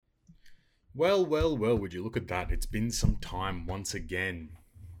Well, would you look at that? It's been some time once again.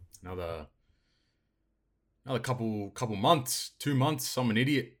 Another couple months, 2 months. I'm an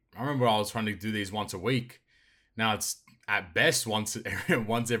idiot. I remember I was trying to do these once a week. Now it's at best once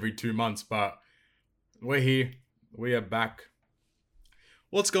once every 2 months, but we're here. We are back.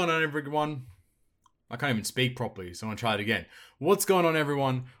 What's going on, everyone? I can't even speak properly, so I'm gonna try it again. What's going on,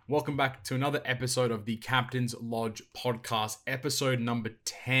 everyone? Welcome back to another episode of the Captain's Lodge podcast, episode number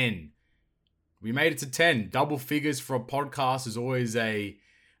 10. We made it to 10. Double figures for a podcast is always a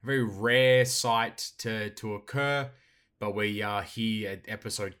very rare sight to occur, but we are here at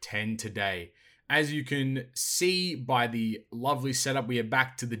episode 10 today. As you can see by the lovely setup, we are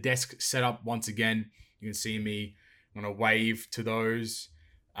back to the desk setup once again. You can see me. I'm going to wave to those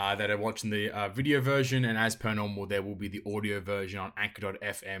that are watching the video version, and as per normal, there will be the audio version on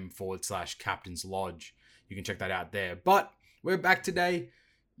anchor.fm/Captain's Lodge. You can check that out there. But we're back today.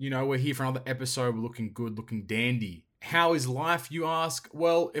 We're here for another episode. We're looking good, looking dandy. How is life, you ask?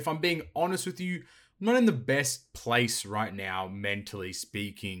 Well, if I'm being honest with you, I'm not in the best place right now, mentally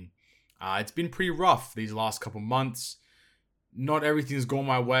speaking. It's been pretty rough these last couple months. Not everything's gone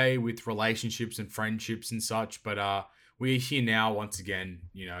my way with relationships and friendships and such, but we're here now once again,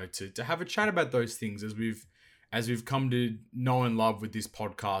 to have a chat about those things as we've come to know and love with this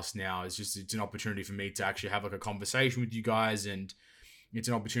podcast now. It's an opportunity for me to actually have like a conversation with you guys, and it's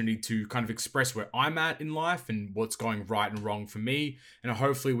an opportunity to kind of express where I'm at in life and what's going right and wrong for me. And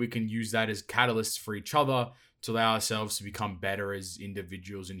hopefully we can use that as catalysts for each other to allow ourselves to become better as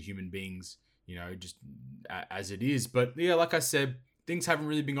individuals and human beings, just as it is. But yeah, like I said, things haven't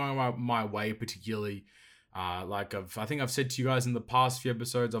really been going my way particularly. I think I've said to you guys in the past few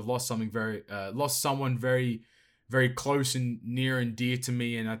episodes, I've lost someone very, very close and near and dear to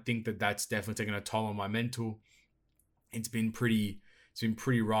me. And I think that that's definitely taken a toll on my mental. It's been pretty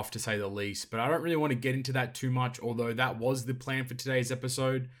rough to say the least, but I don't really want to get into that too much, although that was the plan for today's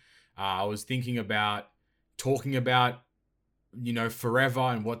episode. I was thinking about talking about, forever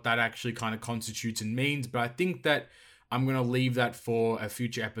and what that actually kind of constitutes and means, but I think that I'm going to leave that for a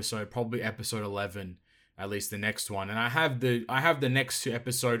future episode, probably episode 11, at least the next one. And I have the next two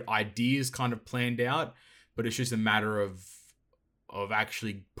episode ideas kind of planned out, but it's just a matter of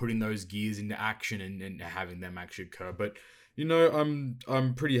actually putting those gears into action and having them actually occur. But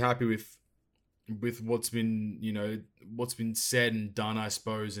I'm pretty happy with what's been said and done, I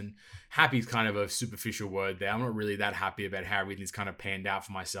suppose. And happy is kind of a superficial word there. I'm not really that happy about how everything's kind of panned out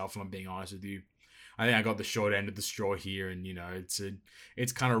for myself, if I'm being honest with you. I think I got the short end of the straw here, and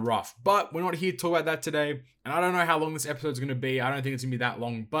it's kind of rough. But we're not here to talk about that today. And I don't know how long this episode's going to be. I don't think it's going to be that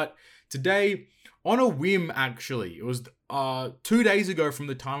long. But today, on a whim, actually, it was 2 days ago from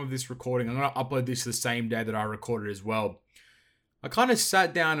the time of this recording. I'm going to upload this the same day that I recorded as well. I kind of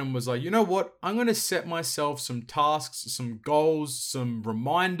sat down and was like, you know what? I'm going to set myself some tasks, some goals, some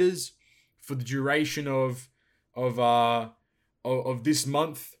reminders for the duration of this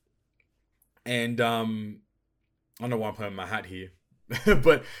month. And I don't know why I'm putting my hat here.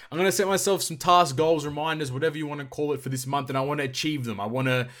 But I'm going to set myself some tasks, goals, reminders, whatever you want to call it, for this month, and I want to achieve them. I want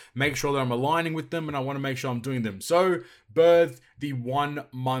to make sure that I'm aligning with them, and I want to make sure I'm doing them. So, birth the 1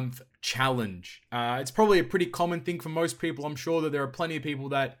 month challenge. It's probably a pretty common thing for most people. I'm sure that there are plenty of people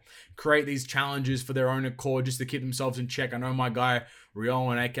that create these challenges for their own accord just to keep themselves in check. I know my guy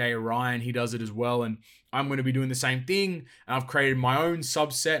Riolan, aka Ryan, he does it as well, and I'm going to be doing the same thing. And I've created my own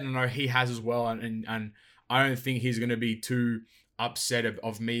subset, and I know he has as well, and I don't think he's going to be too upset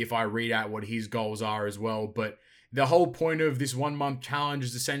of me if I read out what his goals are as well. But the whole point of this 1 month challenge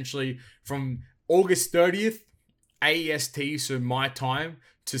is essentially from August 30th AEST, so my time,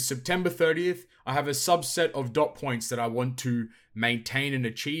 to September 30th. I have a subset of dot points that I want to maintain and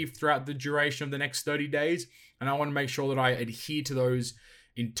achieve throughout the duration of the next 30 days, and I want to make sure that I adhere to those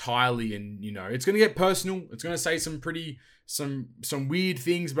entirely. And it's going to get personal. It's going to say some weird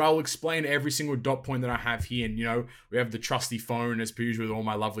things, but I'll explain every single dot point that I have here. And we have the trusty phone as per usual with all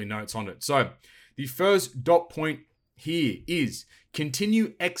my lovely notes on it. So the first dot point here is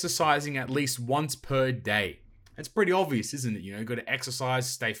continue exercising at least once per day. It's pretty obvious, isn't it? You've got to exercise,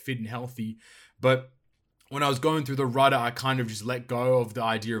 stay fit and healthy. But when I was going through the rudder, I kind of just let go of the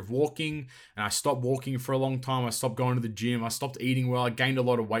idea of walking, and I stopped walking for a long time. I stopped going to the gym. I stopped eating well. I gained a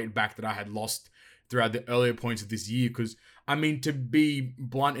lot of weight back that I had lost throughout the earlier points of this year. Because, to be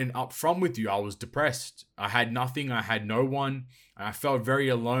blunt and upfront with you, I was depressed. I had nothing. I had no one. I felt very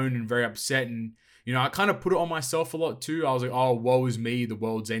alone and very upset. And, I kind of put it on myself a lot too. I was like, oh, woe is me, the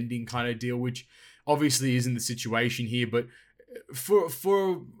world's ending kind of deal, which obviously isn't the situation here. But for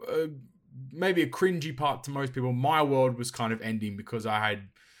maybe a cringy part to most people, my world was kind of ending because I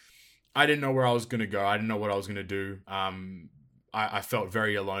I didn't know where I was going to go. I didn't know what I was going to do. I felt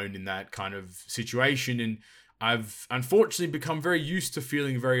very alone in that kind of situation. And I've unfortunately become very used to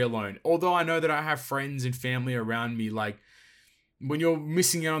feeling very alone. Although I know that I have friends and family around me, like when you're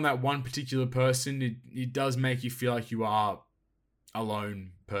missing out on that one particular person, it does make you feel like you are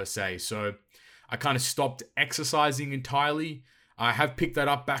alone per se. So I kind of stopped exercising entirely. I have picked that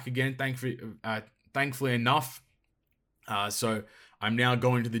up back again, thankfully enough. So I'm now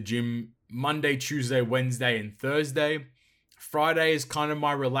going to the gym Monday, Tuesday, Wednesday, and Thursday. Friday is kind of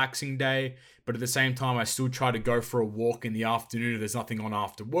my relaxing day, but at the same time, I still try to go for a walk in the afternoon if there's nothing on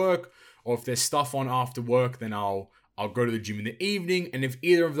after work, or if there's stuff on after work, then I'll go to the gym in the evening. And if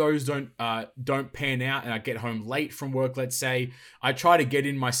either of those don't pan out and I get home late from work, let's say, I try to get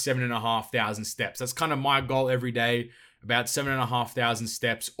in my 7,500 steps. That's kind of my goal every day, about 7,500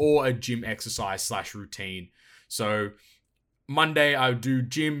 steps or a gym exercise / routine. So Monday, I do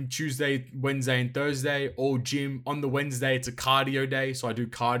gym. Tuesday, Wednesday, and Thursday, all gym. On the Wednesday, it's a cardio day. So I do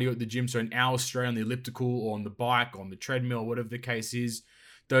cardio at the gym. So an hour straight on the elliptical or on the bike, on the treadmill, whatever the case is.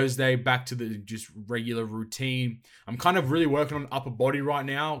 Thursday, back to the just regular routine. I'm kind of really working on upper body right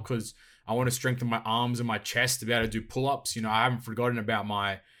now because I want to strengthen my arms and my chest to be able to do pull-ups. You know, I haven't forgotten about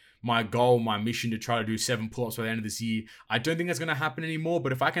my goal, my mission to try to do 7 pull-ups by the end of this year. I don't think that's going to happen anymore,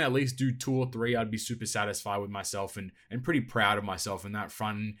 but if I can at least do 2 or 3, I'd be super satisfied with myself and pretty proud of myself in that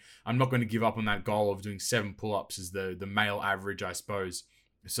front. And I'm not going to give up on that goal of doing 7 pull-ups as the male average, I suppose.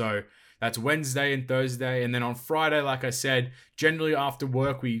 So that's Wednesday and Thursday. And then on Friday, like I said, generally after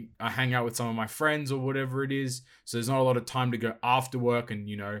work, I hang out with some of my friends or whatever it is. So there's not a lot of time to go after work and,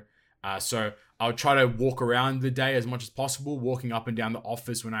 so I'll try to walk around the day as much as possible, walking up and down the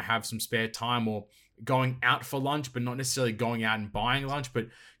office when I have some spare time, or going out for lunch, but not necessarily going out and buying lunch, but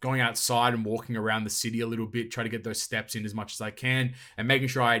going outside and walking around the city a little bit, try to get those steps in as much as I can, and making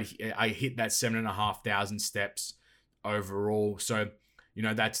sure I hit that 7,500 steps overall. So,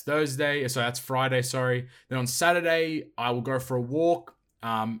 that's Thursday. So that's Friday, sorry. Then on Saturday, I will go for a walk.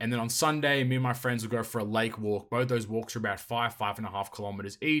 And then on Sunday, me and my friends will go for a lake walk. Both those walks are about 5.5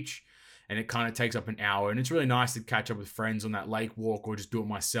 kilometers each. And it kind of takes up an hour. And it's really nice to catch up with friends on that lake walk or just do it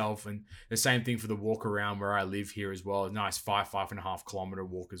myself. And the same thing for the walk around where I live here as well. A nice 5.5 kilometer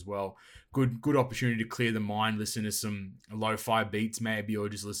walk as well. Good opportunity to clear the mind, listen to some lo-fi beats maybe, or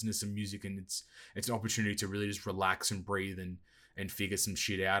just listen to some music. And it's an opportunity to really just relax and breathe and figure some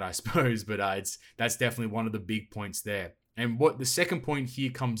shit out, I suppose. But that's definitely one of the big points there. And what the second point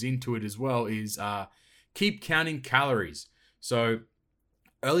here comes into it as well is keep counting calories. So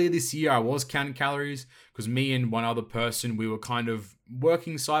earlier this year, I was counting calories because me and one other person, we were kind of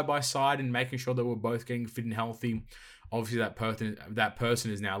working side by side and making sure that we're both getting fit and healthy. Obviously, that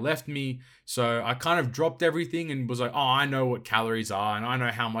person has now left me. So I kind of dropped everything and was like, oh, I know what calories are and I know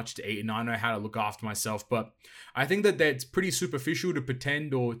how much to eat and I know how to look after myself. But I think that that's pretty superficial to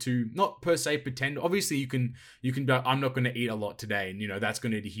pretend, or to not per se pretend. Obviously, you can go, I'm not going to eat a lot today. And, that's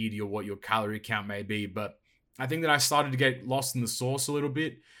going to adhere to what your calorie count may be. But I think that I started to get lost in the sauce a little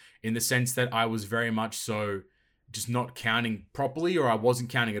bit, in the sense that I was very much so just not counting properly, or I wasn't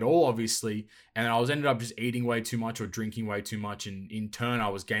counting at all, obviously. And I was ended up just eating way too much or drinking way too much. And in turn, I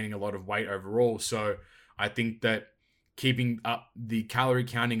was gaining a lot of weight overall. So I think that keeping up the calorie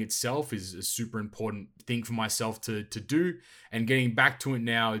counting itself is a super important thing for myself to do. And getting back to it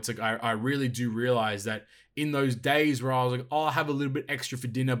now, it's like I really do realize that in those days where I was like, oh, I'll have a little bit extra for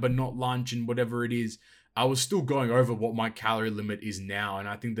dinner, but not lunch and whatever it is, I was still going over what my calorie limit is now. And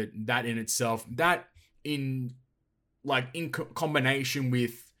I think that in itself, that in combination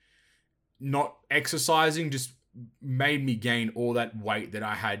with not exercising, just made me gain all that weight that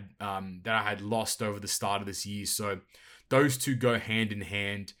I had lost over the start of this year. So those two go hand in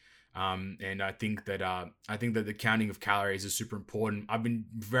hand. And I think that the counting of calories is super important. I've been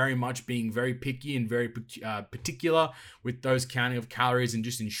being very picky and very particular with those counting of calories, and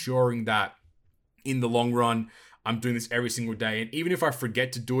just ensuring that in the long run, I'm doing this every single day. And even if I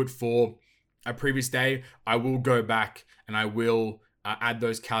forget to do it for a previous day, I will go back and I will add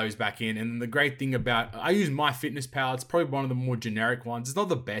those calories back in. And the great thing about, I use MyFitnessPal. It's probably one of the more generic ones. It's not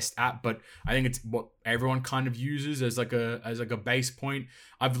the best app, but I think it's what everyone kind of uses as like a base point.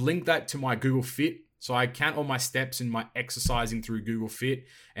 I've linked that to my Google Fit. So I count all my steps and my exercising through Google Fit.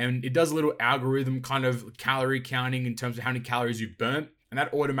 And it does a little algorithm kind of calorie counting in terms of how many calories you've burnt. And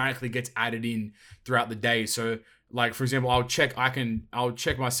that automatically gets added in throughout the day. So like, for example, I'll check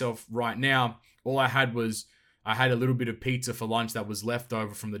myself right now. All I had a little bit of pizza for lunch that was left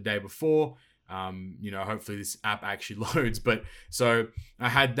over from the day before. Hopefully this app actually loads. But so I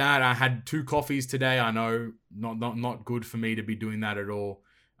had that. I had 2 coffees today. I know not good for me to be doing that at all.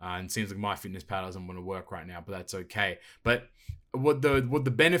 And it seems like MyFitnessPal doesn't want to work right now, but that's okay. But what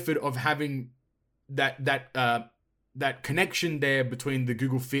the benefit of having that connection there between the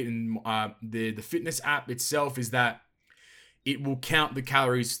Google Fit and the fitness app itself is that it will count the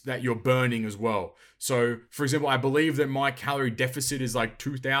calories that you're burning as well. So, for example, I believe that my calorie deficit is like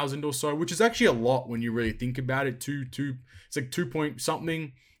 2,000 or so, which is actually a lot when you really think about it. It's like 2 point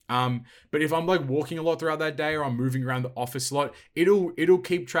something. But if I'm like walking a lot throughout that day, or I'm moving around the office a lot, it'll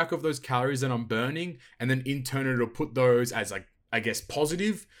keep track of those calories that I'm burning, and then in turn it'll put those as like, I guess,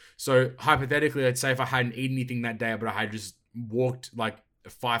 positive. So hypothetically, let's say if I hadn't eaten anything that day, but I had just walked like a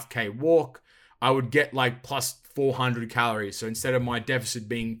 5K walk, I would get like plus 400 calories. So instead of my deficit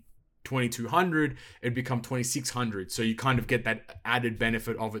being 2,200, it'd become 2,600. So you kind of get that added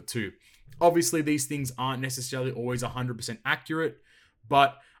benefit of it too. Obviously, these things aren't necessarily always 100% accurate,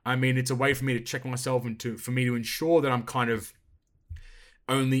 but I mean, it's a way for me to check myself and for me to ensure that I'm kind of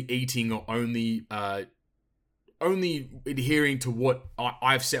only eating or only adhering to what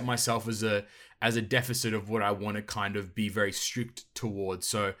I've set myself as a deficit of what I want to kind of be very strict towards.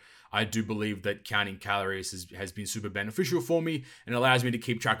 So I do believe that counting calories has been super beneficial for me, and allows me to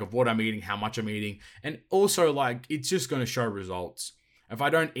keep track of what I'm eating, how much I'm eating, and also like it's just going to show results. If I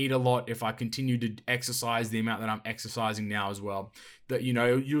don't eat a lot, if I continue to exercise the amount that I'm exercising now as well, that, you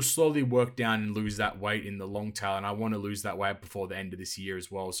know, you'll slowly work down and lose that weight in the long tail. And I want to lose that weight before the end of this year as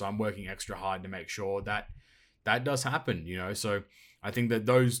well. So I'm working extra hard to make sure that that does happen, you know. So I think that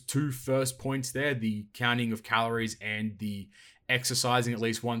those two first points there, the counting of calories and the exercising at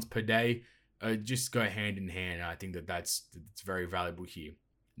least once per day, just go hand in hand. And I think that that's very valuable here.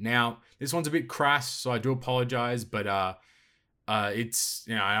 Now, this one's a bit crass, so I do apologize, but it's,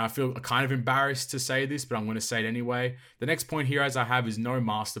 you know, I feel kind of embarrassed to say this, but I'm going to say it anyway. The next point here, as I have, is no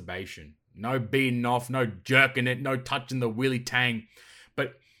masturbation, no beating off, no jerking it, no touching the willy tang.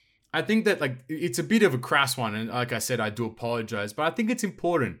 But I think that, like, it's a bit of a crass one, and like I said, I do apologize, but I think it's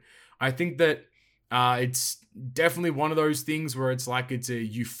important. I think that it's definitely one of those things where it's like it's a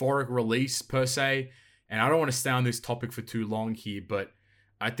euphoric release per se, and I don't want to stay on this topic for too long here, but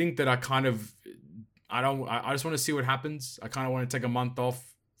I think that I just want to see what happens. I kind of want to take a month off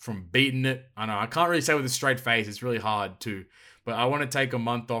from beating it. I know I can't really say with a straight face. It's really hard to, but I want to take a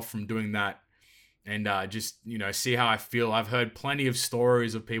month off from doing that and just, you know, see how I feel. I've heard plenty of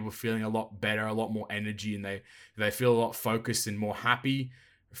stories of people feeling a lot better, a lot more energy, and they feel a lot focused and more happy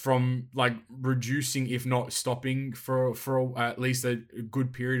from like reducing, if not stopping, for at least a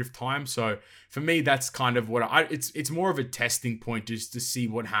good period of time. So for me, that's kind of what it's more of a testing point, just to see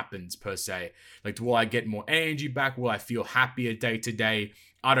what happens per se. Like, will I get more energy back? Will I feel happier day to day?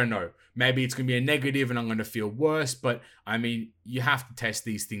 I don't know. Maybe it's going to be a negative and I'm going to feel worse, but I mean, you have to test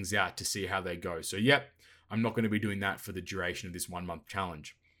these things out to see how they go. So yep, I'm not going to be doing that for the duration of this 1 month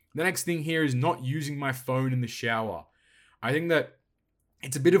challenge. The next thing here is not using my phone in the shower. I think that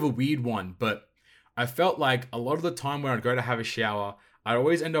it's a bit of a weird one, but I felt like a lot of the time when I'd go to have a shower, I'd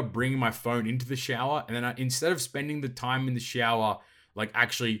always end up bringing my phone into the shower. And then instead of spending the time in the shower, like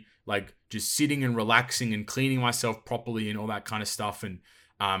actually like just sitting and relaxing and cleaning myself properly and all that kind of stuff. And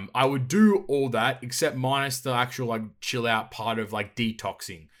I would do all that except minus the actual like chill out part of like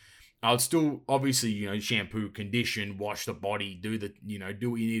detoxing. I would still obviously, you know, shampoo, condition, wash the body, do what you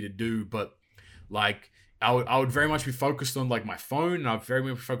need to do. But like, I would very much be focused on like my phone, and I'd very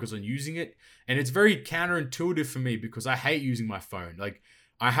much be focused on using it. And it's very counterintuitive for me because I hate using my phone. Like,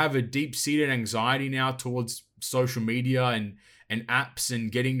 I have a deep-seated anxiety now towards social media and apps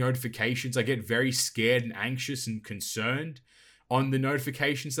and getting notifications. I get very scared and anxious and concerned on the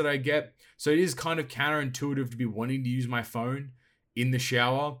notifications that I get. So it is kind of counterintuitive to be wanting to use my phone in the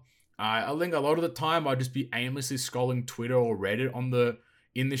shower. I think a lot of the time I'll just be aimlessly scrolling Twitter or Reddit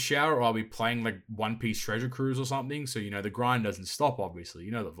in the shower, or I'll be playing like One Piece Treasure Cruise or something. So, you know, the grind doesn't stop, obviously.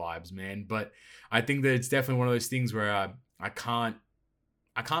 You know the vibes, man. But I think that it's definitely one of those things where I can't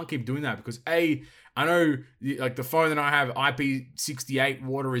keep doing that because I know like the phone that I have, IP68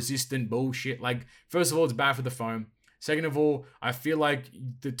 water resistant bullshit. Like, first of all, it's bad for the phone. Second of all, I feel like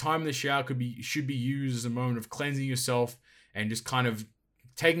the time in the shower should be used as a moment of cleansing yourself and just kind of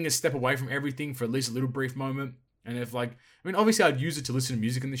taking a step away from everything for at least a little brief moment. And if like, I mean, obviously I'd use it to listen to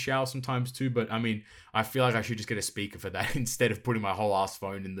music in the shower sometimes too, but I mean, I feel like I should just get a speaker for that instead of putting my whole ass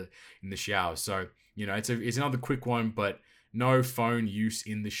phone in the shower. So, you know, it's another quick one, but no phone use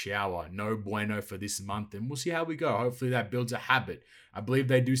in the shower. No bueno for this month, and we'll see how we go. Hopefully that builds a habit. I believe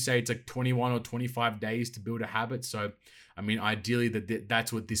they do say it's like 21 or 25 days to build a habit. So, I mean, ideally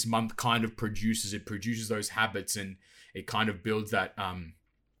that's what this month kind of produces. It produces those habits, and it kind of builds that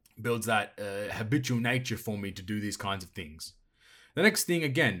habitual nature for me to do these kinds of things. The next thing,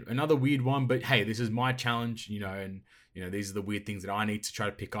 again, another weird one, but hey, this is my challenge, and these are the weird things that I need to try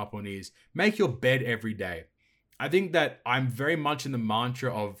to pick up on is make your bed every day. I think that I'm very much in the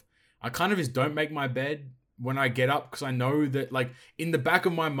mantra of I kind of just don't make my bed when I get up because I know that, like, in the back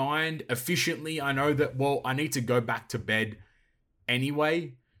of my mind, efficiently, I know that, well, I need to go back to bed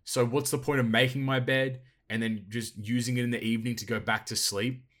anyway. So what's the point of making my bed and then just using it in the evening to go back to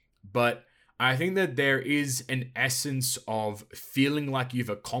sleep? But I think that there is an essence of feeling like you've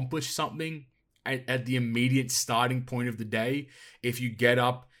accomplished something at the immediate starting point of the day. If you get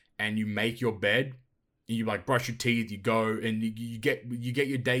up and you make your bed, you like brush your teeth, you go and you get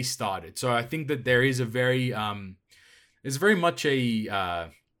your day started. So I think that there is a very there's very much there's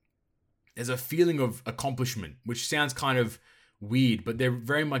a feeling of accomplishment, which sounds kind of weird, but there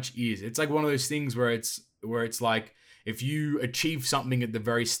very much is. It's like one of those things where it's like if you achieve something at the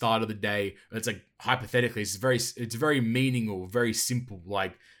very start of the day, it's like hypothetically, it's very meaningful, very simple,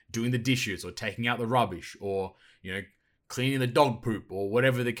 like doing the dishes or taking out the rubbish or cleaning the dog poop or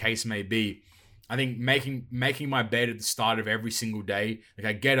whatever the case may be. I think making my bed at the start of every single day, like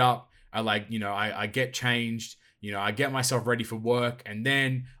I get up, I get changed, I get myself ready for work, and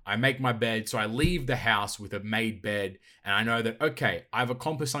then I make my bed. So I leave the house with a made bed, and I know that, okay, I've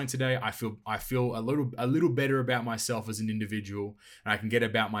accomplished something today. I feel a little better about myself as an individual, and I can get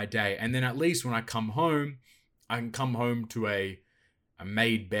about my day. And then at least when I come home, I can come home to a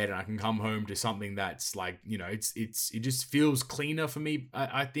made bed, and I can come home to something that's like, it just feels cleaner for me.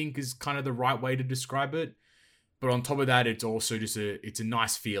 I think is kind of the right way to describe it. But on top of that, it's also just it's a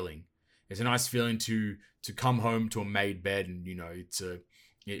nice feeling. It's a nice feeling to come home to a made bed, and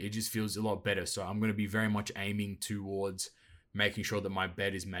it just feels a lot better. So I'm going to be very much aiming towards making sure that my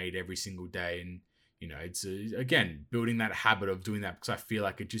bed is made every single day, and it's again building that habit of doing that because I feel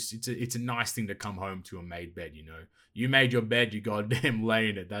like it's a nice thing to come home to a made bed. You made your bed, you goddamn lay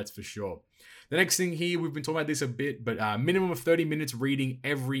in it. That's for sure. The next thing here, we've been talking about this a bit, but minimum of 30 minutes reading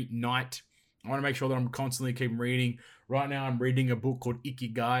every night. I want to make sure that I'm constantly keeping reading. Right now, I'm reading a book called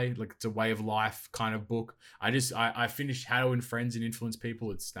Ikigai, like it's a way of life kind of book. I finished How to Win Friends and Influence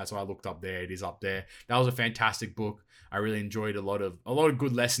People. That's why I looked up there. It is up there. That was a fantastic book. I really enjoyed a lot of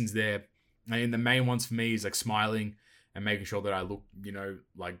good lessons there. And the main ones for me is like smiling and making sure that I look,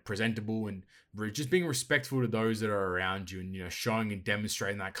 like presentable and just being respectful to those that are around you and, showing and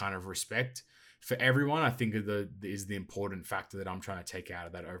demonstrating that kind of respect for everyone. I think is the important factor that I'm trying to take out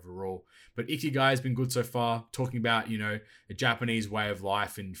of that overall. But Ikigai has been good so far, talking about, a Japanese way of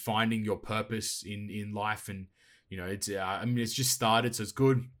life and finding your purpose in life. And, it's just started, so it's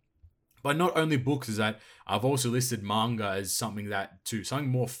good. But not only books, is that I've also listed manga as something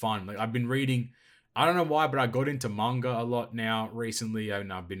more fun. Like I've been reading, I don't know why, but I got into manga a lot now recently,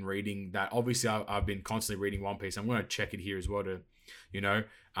 and I've been reading that. Obviously, I've been constantly reading One Piece. I'm going to check it here as well to,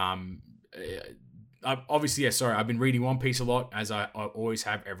 I've been reading One Piece a lot, as I always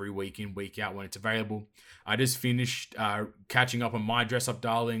have every week in, week out when it's available. I just finished catching up on My Dress Up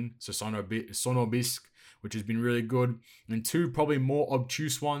Darling, so Sonobisque, which has been really good, and two probably more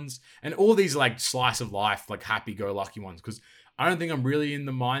obtuse ones, and all these like slice of life, like happy-go-lucky ones, because I don't think I'm really in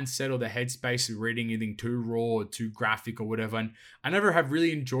the mindset or the headspace of reading anything too raw or too graphic or whatever, and I never have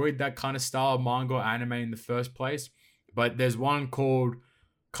really enjoyed that kind of style of manga or anime in the first place. But there's one called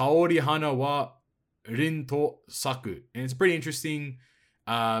Kaori Hana wa Rinto Saku, and it's pretty interesting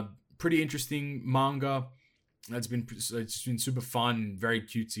manga. It's been super fun, very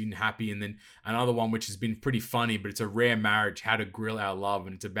cutesy and happy. And then another one which has been pretty funny, but it's a rare marriage, How to Grill Our Love,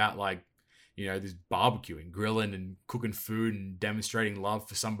 and it's about like, this barbecuing, grilling and cooking food and demonstrating love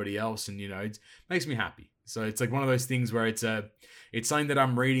for somebody else, and it makes me happy. So it's like one of those things where it's something that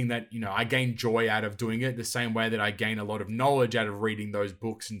I'm reading that I gain joy out of doing it, the same way that I gain a lot of knowledge out of reading those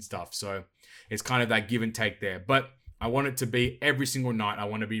books and stuff. So it's kind of that give and take there. But I want it to be every single night. I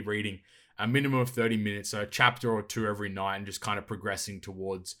want to be reading a minimum of 30 minutes, so a chapter or two every night, and just kind of progressing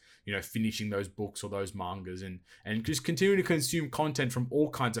towards, finishing those books or those mangas, and just continuing to consume content from all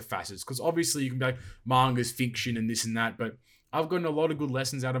kinds of facets. Because obviously you can be like, manga's fiction and this and that, but I've gotten a lot of good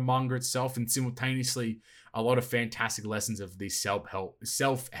lessons out of manga itself, and simultaneously a lot of fantastic lessons of these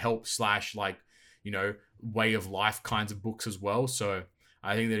self-help slash like, way of life kinds of books as well. So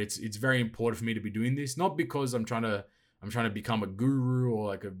I think that it's very important for me to be doing this, not because I'm trying to become a guru or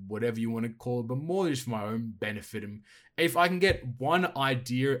like a whatever you want to call it, but more just for my own benefit. And if I can get one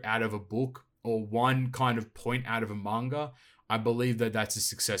idea out of a book or one kind of point out of a manga, I believe that that's a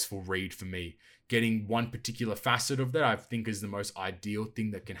successful read for me. Getting one particular facet of that, I think, is the most ideal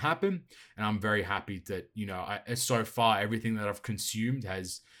thing that can happen. And I'm very happy that, so far everything that I've consumed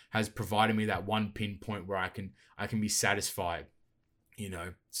has provided me that one pinpoint where I can be satisfied.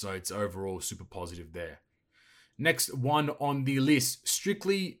 So it's overall super positive there. Next one on the list,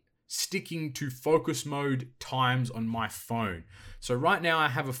 strictly sticking to focus mode times on my phone. So right now I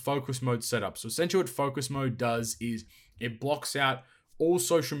have a focus mode set up. So essentially what focus mode does is it blocks out all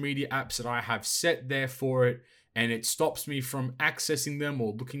social media apps that I have set there for it, and it stops me from accessing them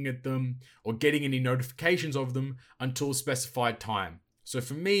or looking at them or getting any notifications of them until a specified time. So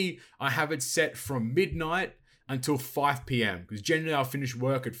for me, I have it set from midnight until 5 p.m. because generally I'll finish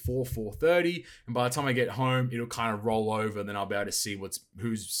work at 4:30, and by the time I get home, it'll kind of roll over, and then I'll be able to see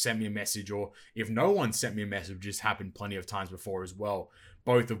who's sent me a message, or if no one sent me a message, which has happened plenty of times before as well,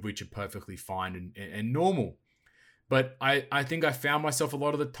 both of which are perfectly fine and normal. But I think I found myself a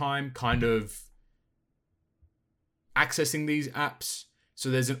lot of the time kind of accessing these apps. So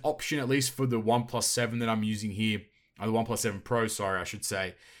there's an option, at least for the OnePlus 7 that I'm using here, or the OnePlus 7 Pro, sorry, I should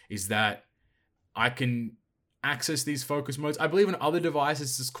say, is that I can access these focus modes. I believe on other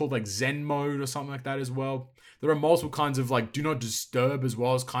devices it's called like Zen mode or something like that as well. There are multiple kinds of like do not disturb as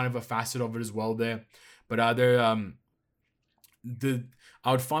well as kind of a facet of it as well there. But I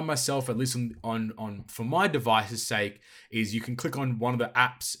would find myself, at least on for my device's sake, is you can click on one of the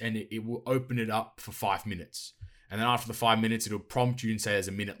apps and it will open it up for 5 minutes. And then after the 5 minutes, it'll prompt you and say there's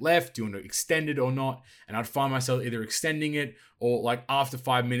a minute left. Do you want to extend it or not? And I'd find myself either extending it or like after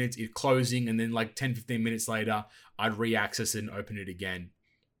 5 minutes, it closing. And then like 10, 15 minutes later, I'd re-access it and open it again.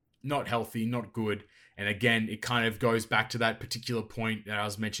 Not healthy, not good. And again, it kind of goes back to that particular point that I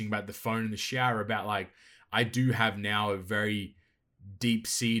was mentioning about the phone in the shower, about like, I do have now a very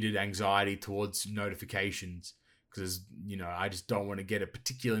deep-seated anxiety towards notifications. Because, I just don't want to get a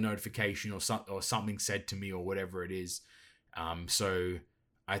particular notification or something said to me or whatever it is. So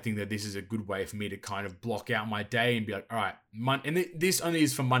I think that this is a good way for me to kind of block out my day and be like, all right, and this only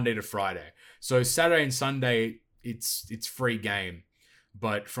is from Monday to Friday. So Saturday and Sunday, it's free game.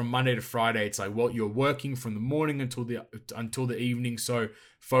 But from Monday to Friday, it's like, well, you're working from the morning until the evening. So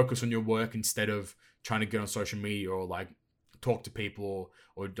focus on your work instead of trying to get on social media or like talk to people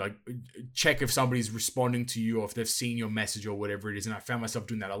or like check if somebody's responding to you or if they've seen your message or whatever it is. And I found myself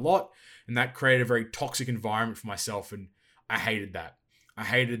doing that a lot, and that created a very toxic environment for myself. And I hated that.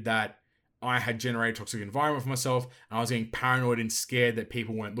 I had generated a toxic environment for myself, and I was getting paranoid and scared that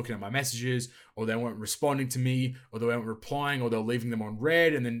people weren't looking at my messages, or they weren't responding to me, or they weren't replying, or they're leaving them on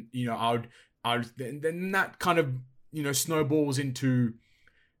read. And then, then that kind of, snowballs into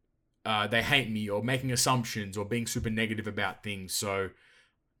they hate me or making assumptions or being super negative about things. So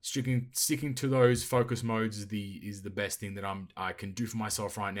sticking to those focus modes is the best thing that I can do for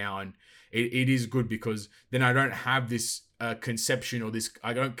myself right now. And it is good because then I don't have this conception or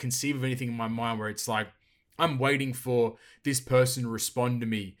I don't conceive of anything in my mind where it's like, I'm waiting for this person to respond to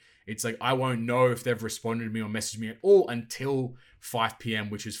me. It's like, I won't know if they've responded to me or messaged me at all until 5 p.m.,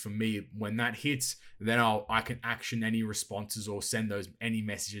 which is for me. When that hits, then I can action any responses or send any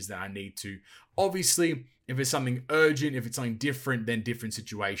messages that I need to. Obviously, if it's something urgent, if it's something different, then different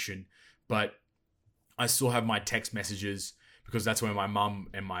situation. But I still have my text messages because that's where my mum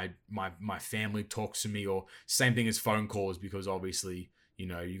and my family talks to me, or same thing as phone calls, because obviously, you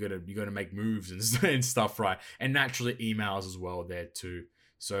gotta make moves and stuff, right? And naturally emails as well there too.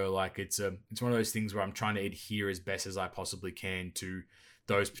 So like it's one of those things where I'm trying to adhere as best as I possibly can to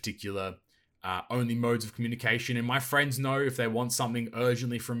those particular only modes of communication. And my friends know if they want something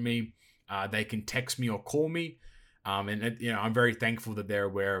urgently from me, they can text me or call me. I'm very thankful that they're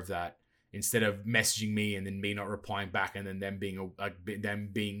aware of that, instead of messaging me and then me not replying back, and then them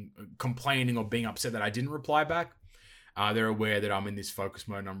being complaining or being upset that I didn't reply back. They're aware that I'm in this focus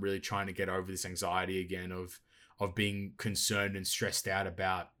mode and I'm really trying to get over this anxiety again of being concerned and stressed out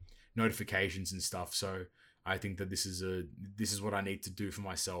about notifications and stuff. So I think that this is what I need to do for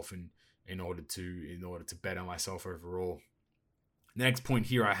myself in order to better myself overall. The next point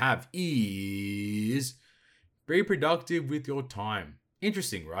here I have is be productive with your time.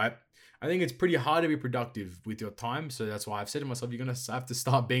 Interesting, right? I think it's pretty hard to be productive with your time. So that's why I've said to myself, you're going to have to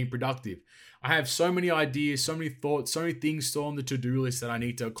start being productive. I have so many ideas, so many thoughts, so many things still on the to-do list that I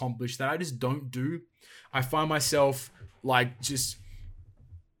need to accomplish that I just don't do. I find myself and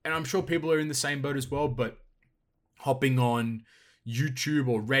I'm sure people are in the same boat as well, but hopping on YouTube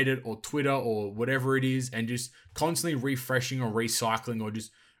or Reddit or Twitter or whatever it is and just constantly refreshing or recycling or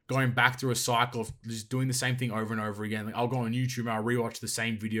just going back through a cycle of just doing the same thing over and over again. Like I'll go on YouTube and I'll rewatch the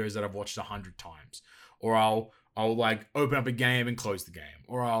same videos that I've watched 100 times, or I'll like open up a game and close the game,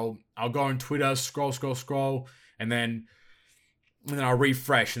 or I'll go on Twitter, scroll, and then I'll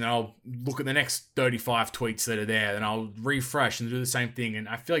refresh, and then I'll look at the next 35 tweets that are there, and I'll refresh and do the same thing. And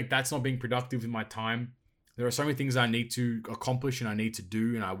I feel like that's not being productive with my time. There are so many things I need to accomplish and I need to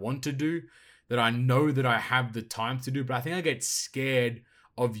do and I want to do that I know that I have the time to do, but I think I get scared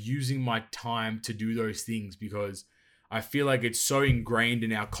of using my time to do those things because I feel like it's so ingrained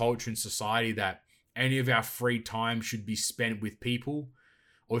in our culture and society that any of our free time should be spent with people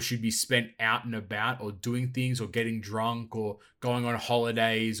or should be spent out and about or doing things or getting drunk or going on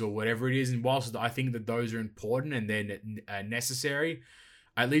holidays or whatever it is. And whilst I think that those are important and they're necessary,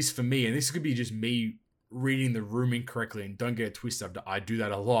 at least for me, and this could be just me reading the room incorrectly, and don't get it twisted, I do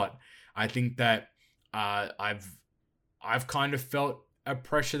that a lot. I think that I've kind of felt a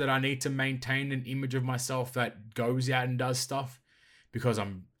pressure that I need to maintain an image of myself that goes out and does stuff because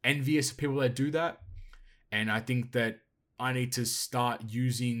I'm envious of people that do that. And I think that I need to start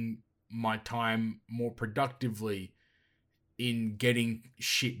using my time more productively in getting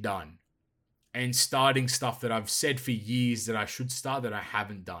shit done and starting stuff that I've said for years that I should start that I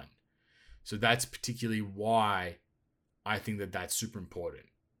haven't done. So that's particularly why I think that that's super important.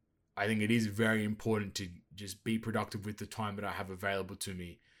 I think it is very important to just be productive with the time that I have available to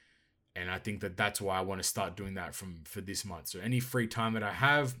me. And I think that that's why I want to start doing that for this month. So any free time that I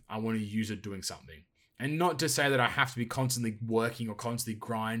have, I want to use it doing something. And not to say that I have to be constantly working or constantly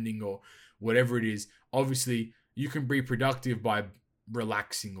grinding or whatever it is. Obviously, you can be productive by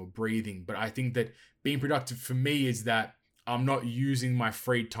relaxing or breathing. But I think that being productive for me is that I'm not using my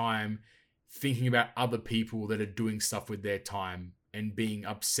free time thinking about other people that are doing stuff with their time and being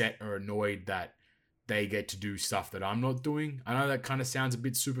upset or annoyed that they get to do stuff that I'm not doing. I know that kind of sounds a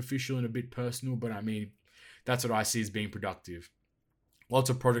bit superficial and a bit personal, but I mean, that's what I see as being productive. Lots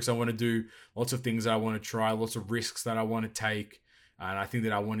of projects I want to do, lots of things that I want to try, lots of risks that I want to take. And I think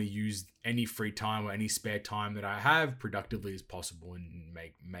that I want to use any free time or any spare time that I have productively as possible and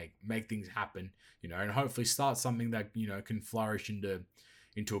make things happen, and hopefully start something that, can flourish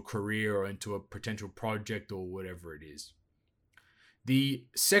into a career or into a potential project or whatever it is. The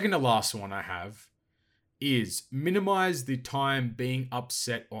second to last one I have is minimize the time being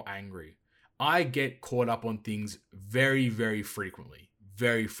upset or angry. I get caught up on things very, very frequently.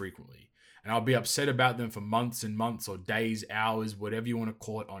 And I'll be upset about them for months and months or days, hours, whatever you want to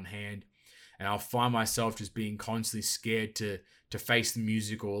call it on hand. And I'll find myself just being constantly scared to face the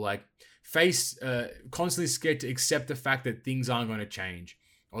music or constantly scared to accept the fact that things aren't going to change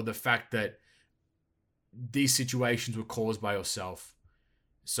or the fact that these situations were caused by yourself.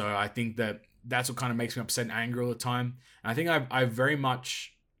 So I think that that's what kind of makes me upset and angry all the time. And I think I very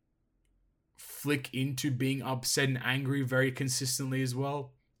much flick into being upset and angry very consistently as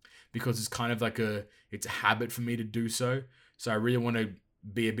well, because it's kind of like it's a habit for me to do so. So I really want to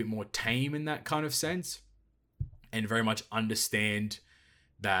be a bit more tame in that kind of sense and very much understand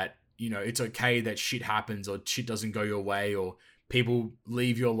that, it's okay that shit happens or shit doesn't go your way or people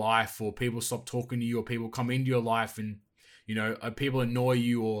leave your life or people stop talking to you or people come into your life and, people annoy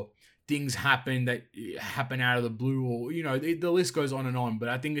you or things happen out of the blue or, the list goes on and on. But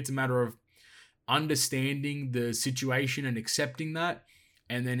I think it's a matter of understanding the situation and accepting that.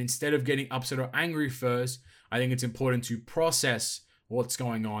 And then instead of getting upset or angry first, I think it's important to process what's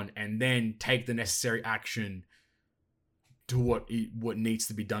going on and then take the necessary action to what needs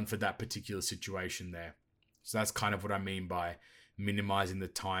to be done for that particular situation there. So that's kind of what I mean by minimizing the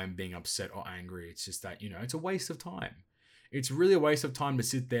time being upset or angry. It's just that, it's a waste of time. It's really a waste of time to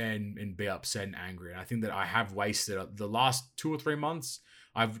sit there and be upset and angry. And I think that I have wasted the last 2 or 3 months.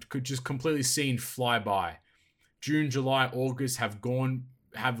 I've just completely seen fly by. June, July, August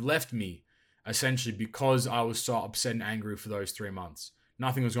have left me essentially because I was so upset and angry for those 3 months.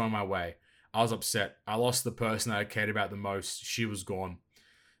 Nothing was going my way. I was upset. I lost the person that I cared about the most. She was gone.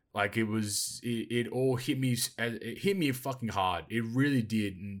 Like it all hit me. It hit me fucking hard. It really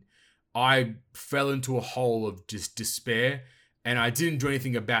did. And I fell into a hole of just despair and I didn't do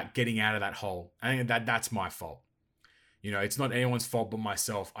anything about getting out of that hole. I think that's my fault. It's not anyone's fault but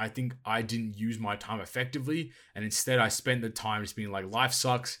myself. I think I didn't use my time effectively. And instead I spent the time just being like, life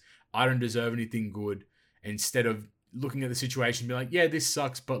sucks. I don't deserve anything good. Instead of looking at the situation and be like, yeah, this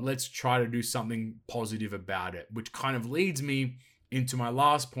sucks, but let's try to do something positive about it. Which kind of leads me into my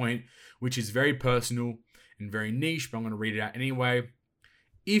last point, which is very personal and very niche, but I'm going to read it out anyway.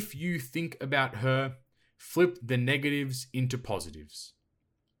 If you think about her, flip the negatives into positives.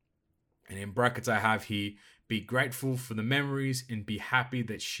 And in brackets I have here, be grateful for the memories and be happy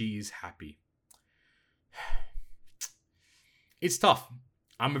that she is happy. It's tough.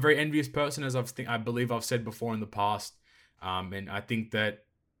 I'm a very envious person, as I believe I've said before in the past. And I think that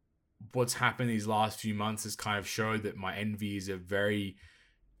what's happened these last few months has kind of showed that my envy is a very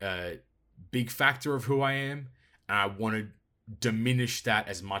big factor of who I am. And I want to diminish that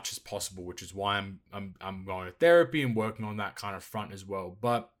as much as possible, which is why I'm going to therapy and working on that kind of front as well.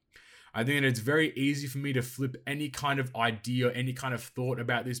 But I think that it's very easy for me to flip any kind of idea or any kind of thought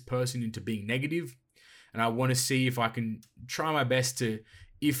about this person into being negative. And I want to see if I can try my best to,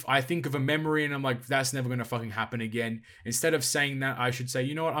 if I think of a memory and I'm like, that's never going to fucking happen again, instead of saying that, I should say,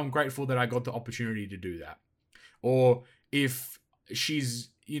 you know what, I'm grateful that I got the opportunity to do that. Or if she's,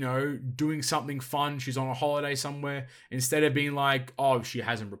 doing something fun, she's on a holiday somewhere, instead of being like, oh, she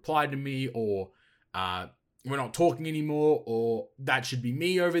hasn't replied to me, or we're not talking anymore, or that should be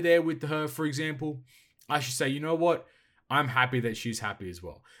me over there with her, for example, I should say, you know what? I'm happy that she's happy as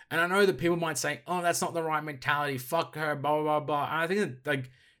well. And I know that people might say, oh, that's not the right mentality. Fuck her, blah, blah, blah, blah. And I think that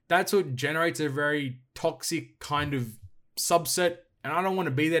that's what generates a very toxic kind of subset. And I don't want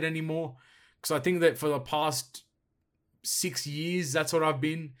to be that anymore. Because I think that for the past 6 years, that's what I've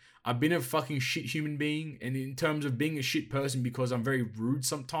been. I've been a fucking shit human being. And in terms of being a shit person, because I'm very rude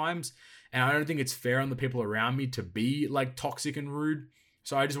sometimes. And I don't think it's fair on the people around me to be like toxic and rude.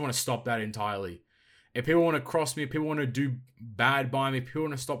 So I just want to stop that entirely. If people want to cross me, if people want to do bad by me, if people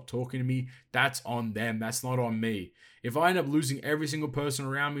want to stop talking to me, that's on them. That's not on me. If I end up losing every single person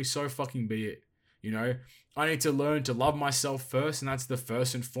around me, so fucking be it. I need to learn to love myself first, and that's the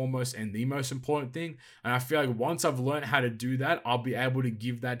first and foremost and the most important thing. And I feel like once I've learned how to do that, I'll be able to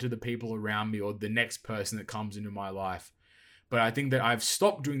give that to the people around me or the next person that comes into my life. But I think that I've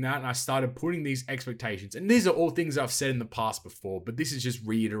stopped doing that and I started putting these expectations. And these are all things I've said in the past before, but this is just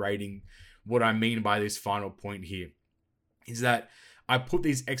reiterating what I mean by this final point here. Is that I put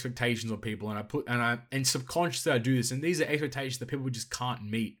these expectations on people, and subconsciously I do this, and these are expectations that people just can't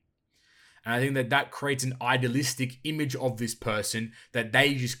meet. And I think that creates an idealistic image of this person that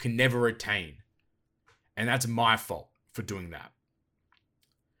they just can never attain. And that's my fault for doing that.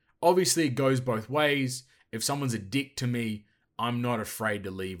 Obviously, it goes both ways. If someone's a dick to me, I'm not afraid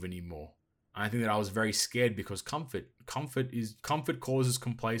to leave anymore. And I think that I was very scared because comfort causes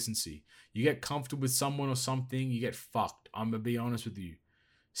complacency. You get comfortable with someone or something, you get fucked. I'm going to be honest with you.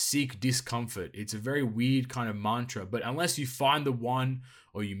 Seek discomfort. It's a very weird kind of mantra, but unless you find the one,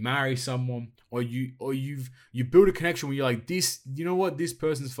 or you marry someone, or you build a connection where you're like, this, you know what, this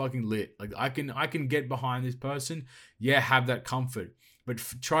person's fucking lit. Like I can get behind this person. Yeah, have that comfort, but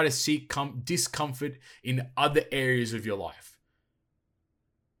try to seek discomfort in other areas of your life.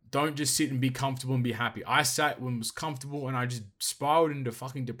 Don't just sit and be comfortable and be happy. I sat when I was comfortable and I just spiraled into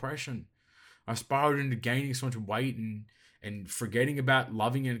fucking depression. I spiraled into gaining so much weight and forgetting about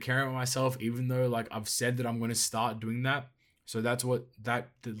loving and caring about myself, even though like I've said that I'm going to start doing that. So that's what the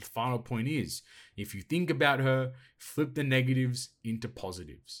final point is. If you think about her, flip the negatives into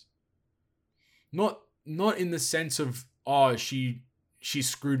positives. Not in the sense of, oh, she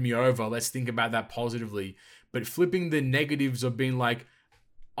screwed me over. Let's think about that positively. But flipping the negatives of being like,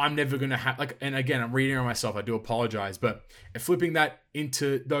 I'm never going to have, like, and again, I'm reading on myself, I do apologize, but flipping that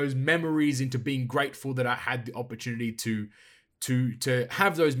into those memories, into being grateful that I had the opportunity to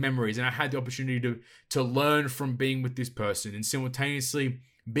have those memories, and I had the opportunity to learn from being with this person, and simultaneously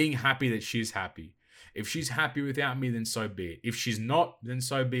being happy that she's happy. If she's happy without me, then so be it. If she's not, then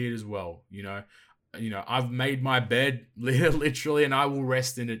so be it as well. I've made my bed literally, and I will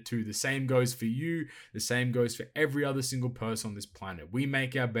rest in it too. The same goes for you. The same goes for every other single person on this planet. We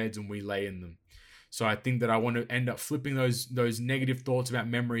make our beds and we lay in them. So I think that I want to end up flipping those negative thoughts about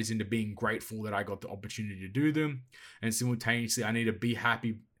memories into being grateful that I got the opportunity to do them. And simultaneously, I need to be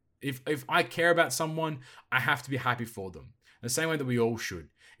happy. If I care about someone, I have to be happy for them. The same way that we all should.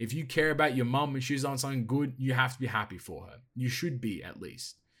 If you care about your mum and she's on something good, you have to be happy for her. You should be, at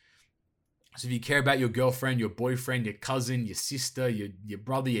least. So if you care about your girlfriend, your boyfriend, your cousin, your sister, your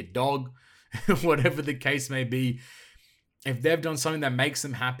brother, your dog, whatever the case may be, if they've done something that makes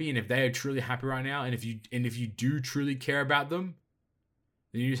them happy, and if they are truly happy right now, and if you do truly care about them,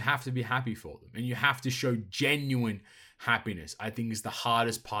 then you just have to be happy for them. And you have to show genuine happiness. I think is the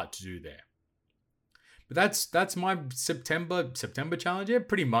hardest part to do there. But that's my September challenge. Yeah,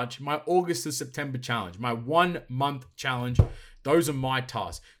 pretty much. My August to September challenge. My 1 month challenge. Those are my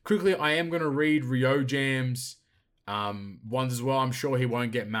tasks. Quickly, I am going to read Rio Jam's ones as well. I'm sure he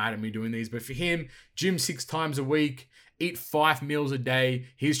won't get mad at me doing these. But for him, gym 6 times a week, eat 5 meals a day.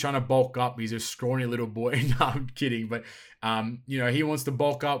 He's trying to bulk up. He's a scrawny little boy. No, I'm kidding. But, he wants to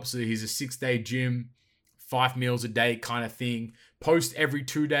bulk up. So he's a 6-day gym, 5 meals a day kind of thing. Post every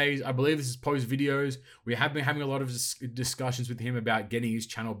 2 days. I believe this is post videos. We have been having a lot of discussions with him about getting his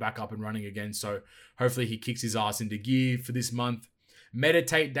channel back up and running again. So hopefully he kicks his ass into gear for this month.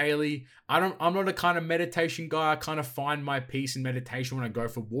 Meditate daily. I'm not a kind of meditation guy. I kind of find my peace in meditation when I go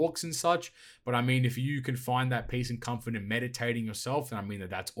for walks and such. But I mean, if you can find that peace and comfort in meditating yourself, then I mean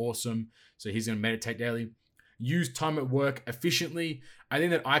that's awesome. So he's going to meditate daily. Use time at work efficiently. I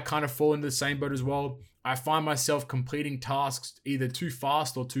think that I kind of fall into the same boat as well. I find myself completing tasks either too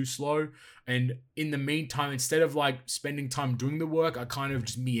fast or too slow. And in the meantime, instead of like spending time doing the work, I kind of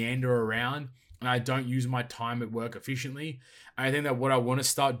just meander around and I don't use my time at work efficiently. And I think that what I want to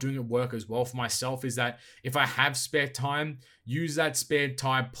start doing at work as well for myself is that if I have spare time, use that spare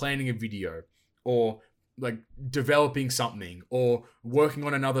time planning a video or like developing something or working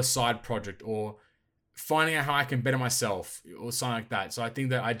on another side project or finding out how I can better myself or something like that. So I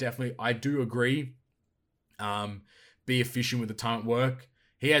think that I do agree. Be efficient with the time at work.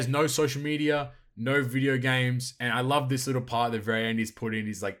 He has no social media, no video games, and I love this little part at the very end he's put in.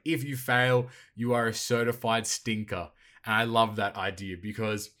 He's like, if you fail, you are a certified stinker. And I love that idea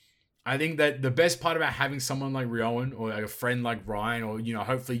because I think that the best part about having someone like Rioan or like a friend like Ryan or, you know,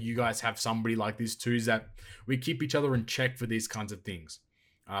 hopefully you guys have somebody like this too, is that we keep each other in check for these kinds of things.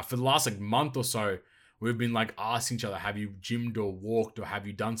 For the last like month or so, we've been like asking each other, have you gymmed or walked or have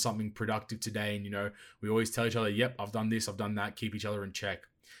you done something productive today? And, you know, we always tell each other, yep, I've done this, I've done that, keep each other in check.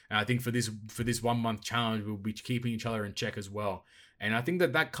 And I think for this 1 month challenge, we'll be keeping each other in check as well. And I think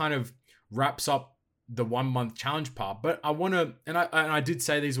that kind of wraps up the 1 month challenge part. But I want to, and I did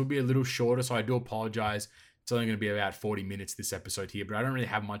say these will be a little shorter, so I do apologize. It's only going to be about 40 minutes this episode here, but I don't really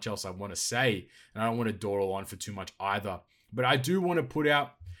have much else I want to say. And I don't want to dawdle on for too much either. But I do want to put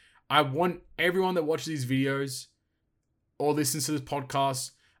out, I want everyone that watches these videos or listens to this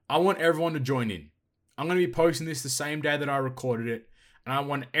podcast, I want everyone to join in. I'm going to be posting this the same day that I recorded it. And I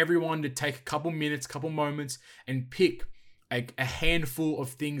want everyone to take a couple minutes, couple moments and pick a handful of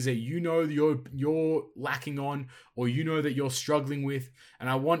things that you know you're lacking on or you know that you're struggling with. And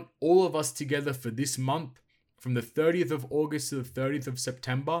I want all of us together for this month, from the 30th of August to the 30th of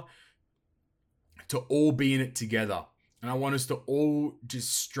September, to all be in it together. And I want us to all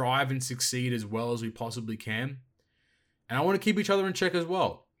just strive and succeed as well as we possibly can. And I want to keep each other in check as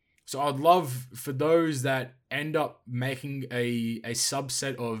well. So I'd love for those that end up making a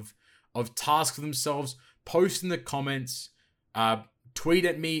subset of tasks for themselves, post in the comments, tweet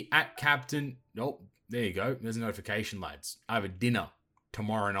at me at Captain. Nope, there you go. There's a notification, lads. I have a dinner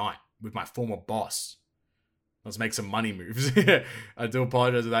tomorrow night with my former boss. Let's make some money moves. I do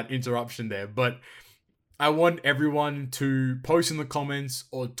apologize for that interruption there, but I want everyone to post in the comments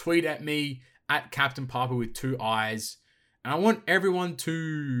or tweet at me at Captain Papa with 2 eyes. And I want everyone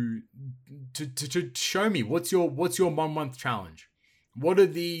to show me what's your 1 month challenge. What are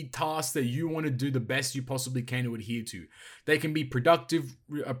the tasks that you want to do the best you possibly can to adhere to? They can be productive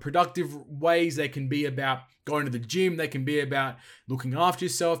ways. They can be about going to the gym. They can be about looking after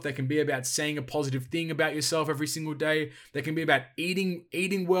yourself. They can be about saying a positive thing about yourself every single day. They can be about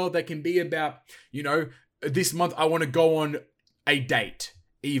eating well. They can be about, you know, this month I want to go on a date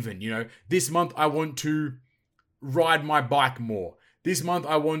even, you know. This month I want to ride my bike more. This month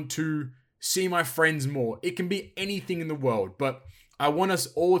I want to see my friends more. It can be anything in the world, but I want us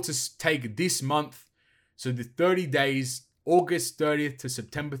all to take this month, so the 30 days, August 30th to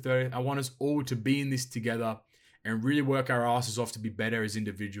September 30th, I want us all to be in this together and really work our asses off to be better as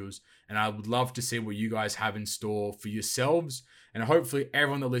individuals. And I would love to see what you guys have in store for yourselves. And hopefully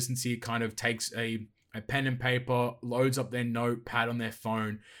everyone that listens here kind of takes a pen and paper, loads up their notepad on their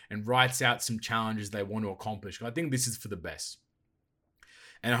phone and writes out some challenges they want to accomplish. I think this is for the best.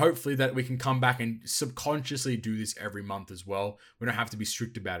 And hopefully that we can come back and subconsciously do this every month as well. We don't have to be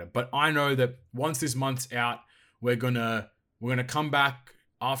strict about it. But I know that once this month's out, we're gonna come back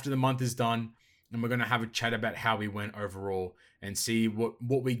after the month is done and we're gonna have a chat about how we went overall and see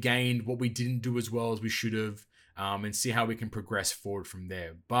what we gained, what we didn't do as well as we should have, and see how we can progress forward from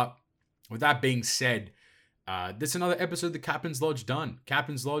there. But with that being said, that's another episode of the Captain's Lodge done.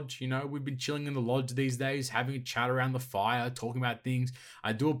 Captain's Lodge, you know, we've been chilling in the lodge these days, having a chat around the fire, talking about things.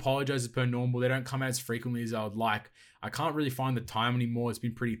 I do apologize as per normal. They don't come out as frequently as I would like. I can't really find the time anymore. It's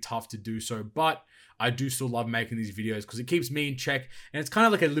been pretty tough to do so, but I do still love making these videos because it keeps me in check. And it's kind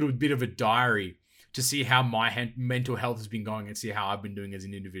of like a little bit of a diary to see how my mental health has been going and see how I've been doing as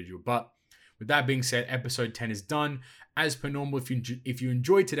an individual. But with that being said, episode 10 is done. As per normal, if you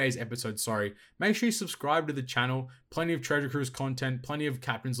enjoyed today's episode, make sure you subscribe to the channel. Plenty of Treasure Cruise content, plenty of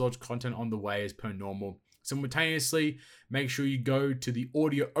Captain's Lodge content on the way as per normal. Simultaneously, make sure you go to the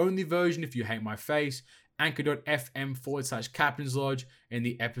audio-only version if you hate my face, anchor.fm/Captain's Lodge, and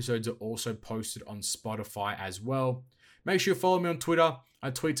the episodes are also posted on Spotify as well. make sure you follow me on Twitter. I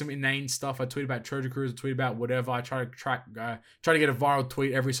tweet some inane stuff. I tweet about Trojan Cruise. I tweet about whatever. I try to get a viral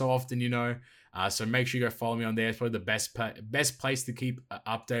tweet every so often, you know. So make sure you go follow me on there. It's probably the best place to keep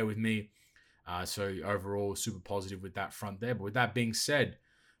updated with me. So overall, super positive with that front there. But with that being said,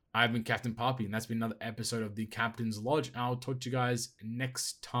 I've been Captain Puppy, and that's been another episode of the Captain's Lodge. I'll talk to you guys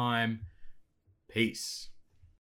next time. Peace.